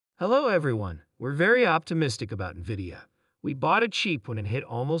Hello, everyone. We're very optimistic about Nvidia. We bought it cheap when it hit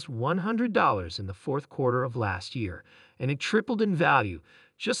almost $100 in the fourth quarter of last year, and it tripled in value,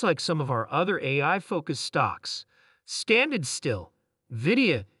 just like some of our other AI-focused stocks. Standard still,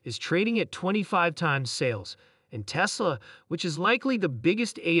 Nvidia is trading at 25 times sales, and Tesla, which is likely the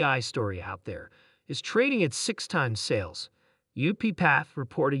biggest AI story out there, is trading at 6 times sales. UiPath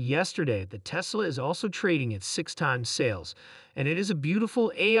reported yesterday that Tesla is also trading at 6 times sales, and it is a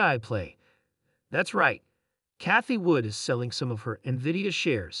beautiful AI play. That's right. Cathie Wood is selling some of her Nvidia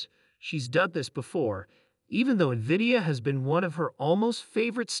shares. She's done this before, even though Nvidia has been one of her almost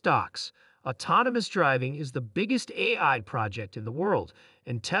favorite stocks. Autonomous driving is the biggest AI project in the world,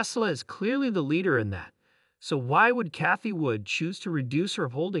 and Tesla is clearly the leader in that. So why would Cathie Wood choose to reduce her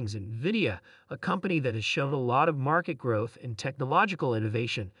holdings in Nvidia, a company that has shown a lot of market growth and technological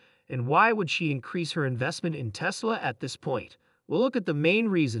innovation? And why would she increase her investment in Tesla at this point? We'll look at the main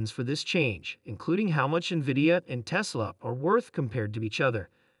reasons for this change, including how much Nvidia and Tesla are worth compared to each other,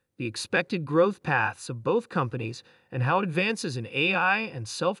 the expected growth paths of both companies, and how advances in AI and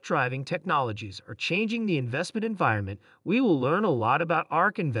self-driving technologies are changing the investment environment. We will learn a lot about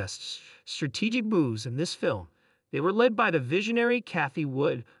ARK Invest's strategic moves in this film. They were led by the visionary Cathie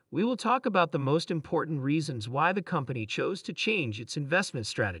Wood. We will talk about the most important reasons why the company chose to change its investment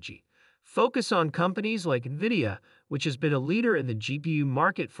strategy. Focus on companies like Nvidia, which has been a leader in the GPU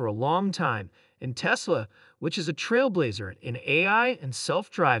market for a long time, and Tesla, which is a trailblazer in AI and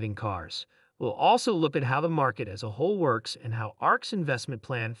self-driving cars. We'll also look at how the market as a whole works and how ARK's investment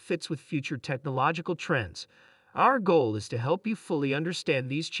plan fits with future technological trends. Our goal is to help you fully understand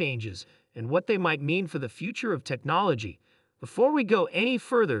these changes and what they might mean for the future of technology. Before we go any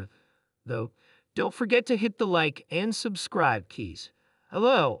further, though, don't forget to hit the like and subscribe keys.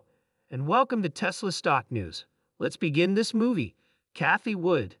 Hello, and welcome to Tesla Stock News. Let's begin this movie. Cathie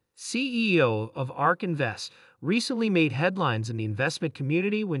Wood, CEO of ARK Invest, recently made headlines in the investment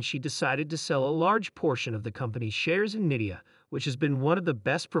community when she decided to sell a large portion of the company's shares in Nvidia, which has been one of the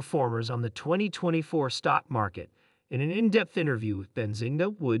best performers on the 2024 stock market. In an in-depth interview with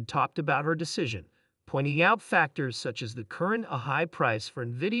Benzinga, Wood talked about her decision, pointing out factors such as the current high price for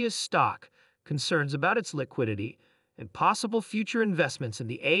Nvidia's stock, concerns about its liquidity, and possible future investments in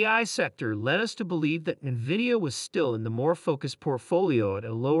the AI sector led us to believe that Nvidia was still in the more focused portfolio at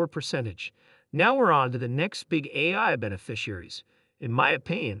a lower percentage. Now we're on to the next big AI beneficiaries. In my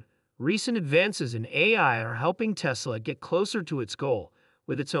opinion, recent advances in AI are helping Tesla get closer to its goal.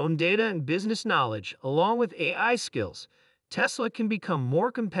 With its own data and business knowledge, along with AI skills, Tesla can become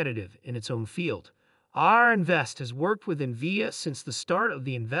more competitive in its own field. ARK Invest has worked with Nvidia since the start of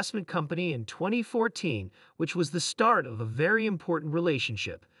the investment company in 2014, which was the start of a very important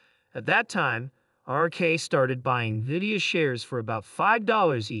relationship. At that time, RK started buying Nvidia shares for about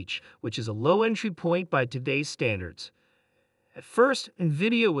 $5 each, which is a low entry point by today's standards. At first,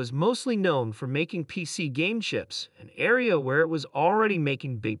 Nvidia was mostly known for making PC game chips, an area where it was already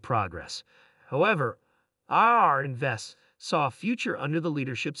making big progress. However, ARK Invest saw a future under the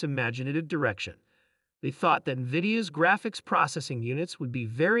leadership's imaginative direction. They thought that Nvidia's graphics processing units would be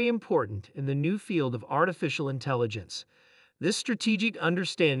very important in the new field of artificial intelligence. This strategic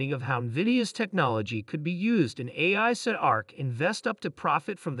understanding of how Nvidia's technology could be used in AI set ARK Invest up to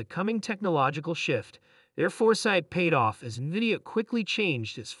profit from the coming technological shift. Their foresight paid off as Nvidia quickly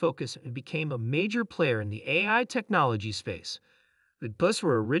changed its focus and became a major player in the AI technology space. The chips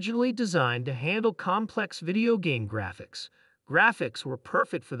were originally designed to handle complex video game graphics. Graphics were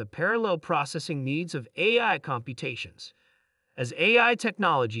perfect for the parallel processing needs of AI computations. As AI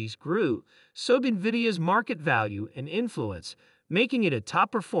technologies grew, so did Nvidia's market value and influence, making it a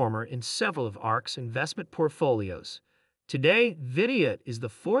top performer in several of ARK's investment portfolios. Today, Nvidia is the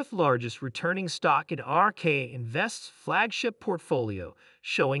fourth largest returning stock in ARK Invest's flagship portfolio,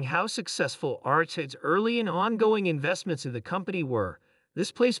 showing how successful ARK's early and ongoing investments in the company were.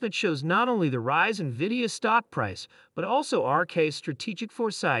 This placement shows not only the rise in Nvidia's stock price, but also ARK's strategic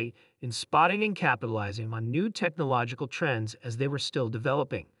foresight in spotting and capitalizing on new technological trends as they were still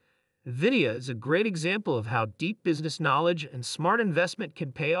developing. Nvidia is a great example of how deep business knowledge and smart investment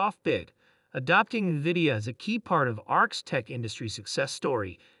can pay off big. Adopting Nvidia as a key part of ARK's tech industry success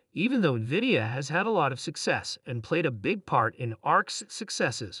story, even though Nvidia has had a lot of success and played a big part in ARK's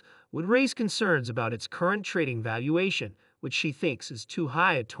successes, would raise concerns about its current trading valuation, which she thinks is too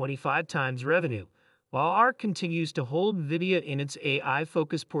high at 25 times revenue. While ARK continues to hold Nvidia in its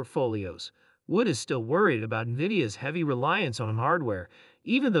AI-focused portfolios, Wood is still worried about Nvidia's heavy reliance on hardware.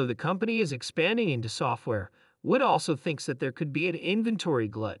 Even though the company is expanding into software, Wood also thinks that there could be an inventory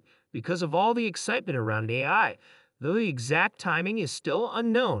glut because of all the excitement around AI. though the exact timing is still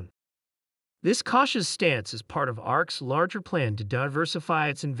unknown. This cautious stance is part of ARK's larger plan to diversify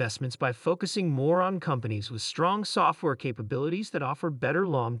its investments by focusing more on companies with strong software capabilities that offer better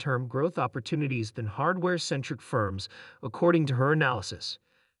long-term growth opportunities than hardware-centric firms, according to her analysis.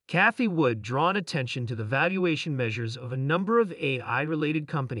 Cathie Wood drawn attention to the valuation measures of a number of AI-related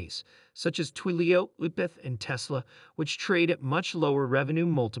companies, such as Twilio, Upith, and Tesla, which trade at much lower revenue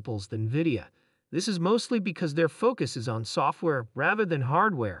multiples than Nvidia. This is mostly because their focus is on software rather than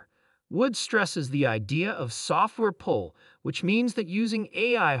hardware. Wood stresses the idea of software pull, which means that using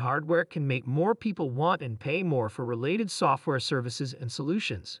AI hardware can make more people want and pay more for related software services and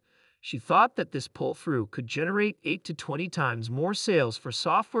solutions. She thought that this pull-through could generate 8 to 20 times more sales for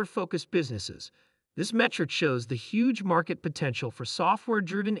software-focused businesses. This metric shows the huge market potential for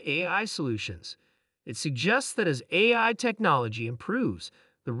software-driven AI solutions. It suggests that as AI technology improves,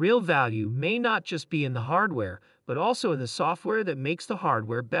 the real value may not just be in the hardware, but also in the software that makes the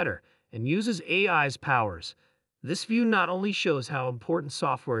hardware better and uses AI's powers. This view not only shows how important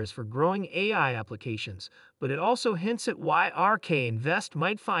software is for growing AI applications, but it also hints at why ARK Invest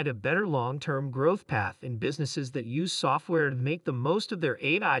might find a better long-term growth path in businesses that use software to make the most of their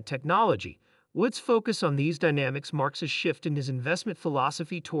AI technology. Wood's focus on these dynamics marks a shift in his investment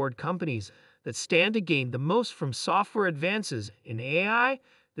philosophy toward companies that stand to gain the most from software advances in AI.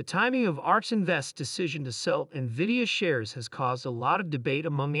 The timing of ARK's Invest's decision to sell Nvidia shares has caused a lot of debate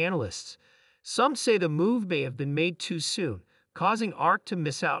among analysts. Some say the move may have been made too soon, causing ARK to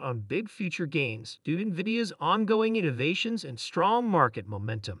miss out on big future gains due to Nvidia's ongoing innovations and strong market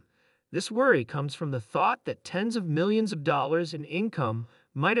momentum. This worry comes from the thought that tens of millions of dollars in income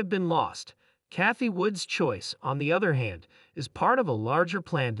might have been lost. Cathie Wood's choice, on the other hand, is part of a larger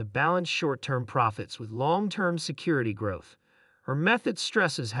plan to balance short-term profits with long-term security growth. Her method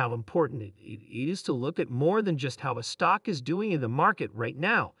stresses how important it is to look at more than just how a stock is doing in the market right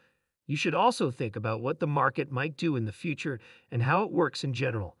now. You should also think about what the market might do in the future and how it works in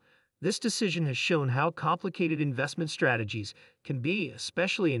general. This decision has shown how complicated investment strategies can be,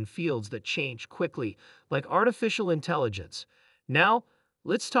 especially in fields that change quickly, like artificial intelligence. Now,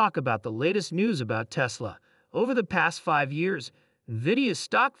 let's talk about the latest news about Tesla. Over the past 5 years, Nvidia's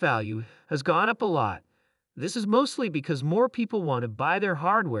stock value has gone up a lot. This is mostly because more people want to buy their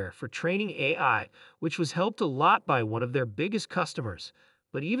hardware for training AI, which was helped a lot by one of their biggest customers.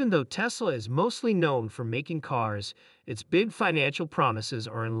 But even though Tesla is mostly known for making cars, its big financial promises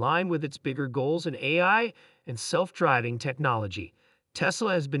are in line with its bigger goals in AI and self-driving technology.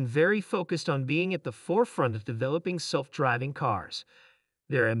 Tesla has been very focused on being at the forefront of developing self-driving cars.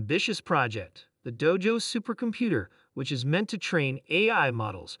 Their ambitious project, the Dojo supercomputer, which is meant to train AI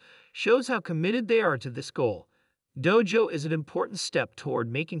models, shows how committed they are to this goal. Dojo is an important step toward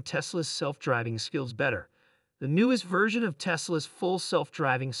making Tesla's self-driving skills better. The newest version of Tesla's full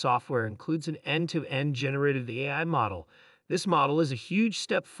self-driving software includes an end-to-end generative AI model. This model is a huge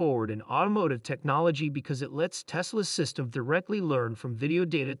step forward in automotive technology because it lets Tesla's system directly learn from video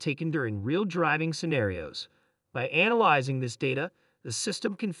data taken during real driving scenarios. By analyzing this data, the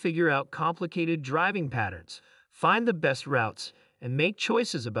system can figure out complicated driving patterns, find the best routes, and make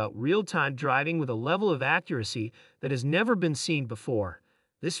choices about real-time driving with a level of accuracy that has never been seen before.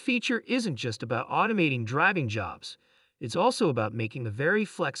 This feature isn't just about automating driving jobs. It's also about making a very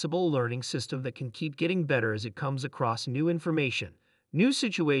flexible learning system that can keep getting better as it comes across new information, new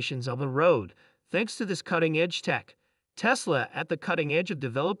situations on the road. Thanks to this cutting-edge tech, Tesla, at the cutting edge of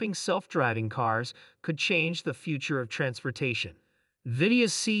developing self-driving cars, could change the future of transportation.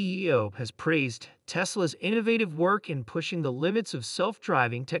 Nvidia's CEO has praised Tesla's innovative work in pushing the limits of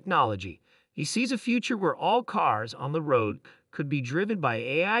self-driving technology. He sees a future where all cars on the road could be driven by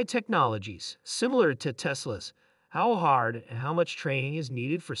AI technologies, similar to Tesla's. How hard and how much training is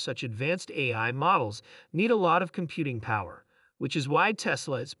needed for such advanced AI models need a lot of computing power, which is why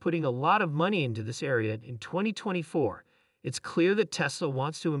Tesla is putting a lot of money into this area in 2024. It's clear that Tesla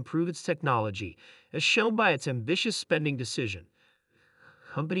wants to improve its technology, as shown by its ambitious spending decision.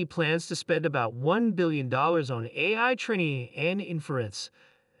 The company plans to spend about $1 billion on AI training and inference.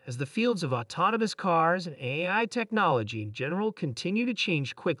 As the fields of autonomous cars and AI technology in general continue to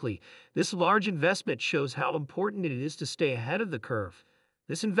change quickly, this large investment shows how important it is to stay ahead of the curve.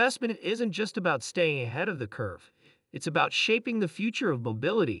 This investment isn't just about staying ahead of the curve. It's about shaping the future of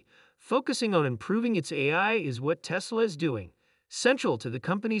mobility. Focusing on improving its AI is what Tesla is doing. Central to the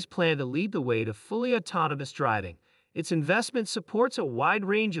company's plan to lead the way to fully autonomous driving, its investment supports a wide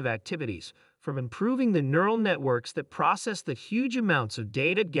range of activities, from improving the neural networks that process the huge amounts of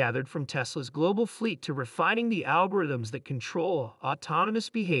data gathered from Tesla's global fleet to refining the algorithms that control autonomous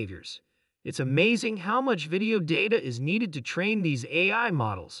behaviors. It's amazing how much video data is needed to train these AI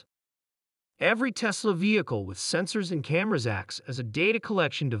models. Every Tesla vehicle with sensors and cameras acts as a data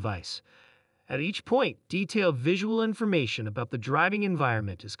collection device. At each point, detailed visual information about the driving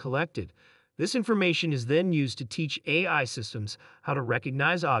environment is collected. This information is then used to teach AI systems how to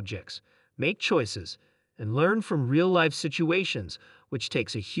recognize objects, make choices, and learn from real-life situations, which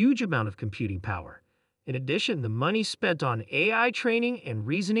takes a huge amount of computing power. In addition, the money spent on AI training and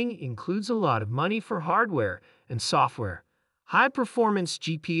reasoning includes a lot of money for hardware and software, high-performance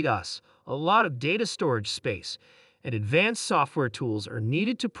GPUs, a lot of data storage space, and advanced software tools are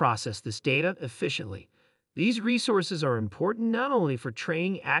needed to process this data efficiently. These resources are important not only for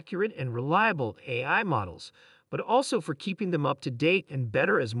training accurate and reliable AI models, but also for keeping them up to date and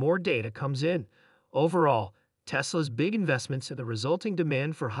better as more data comes in. Overall, Tesla's big investments and the resulting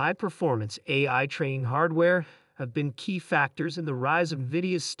demand for high-performance AI training hardware have been key factors in the rise of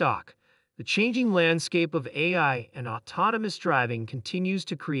Nvidia's stock. The changing landscape of AI and autonomous driving continues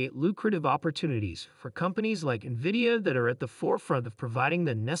to create lucrative opportunities for companies like Nvidia that are at the forefront of providing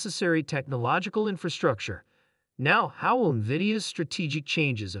the necessary technological infrastructure. Now, how will Nvidia's strategic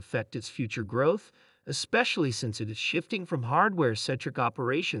changes affect its future growth, especially since it is shifting from hardware-centric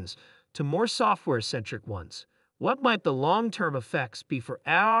operations to more software-centric ones? What might the long-term effects be for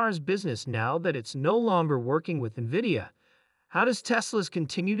AR's business now that it's no longer working with Nvidia? How does Tesla's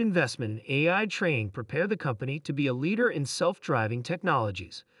continued investment in AI training prepare the company to be a leader in self-driving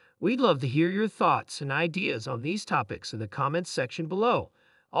technologies? We'd love to hear your thoughts and ideas on these topics in the comments section below.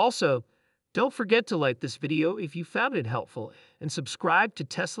 Also, don't forget to like this video if you found it helpful and subscribe to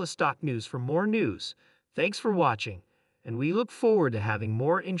Tesla Stock News for more news. Thanks for watching, and we look forward to having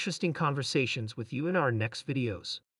more interesting conversations with you in our next videos.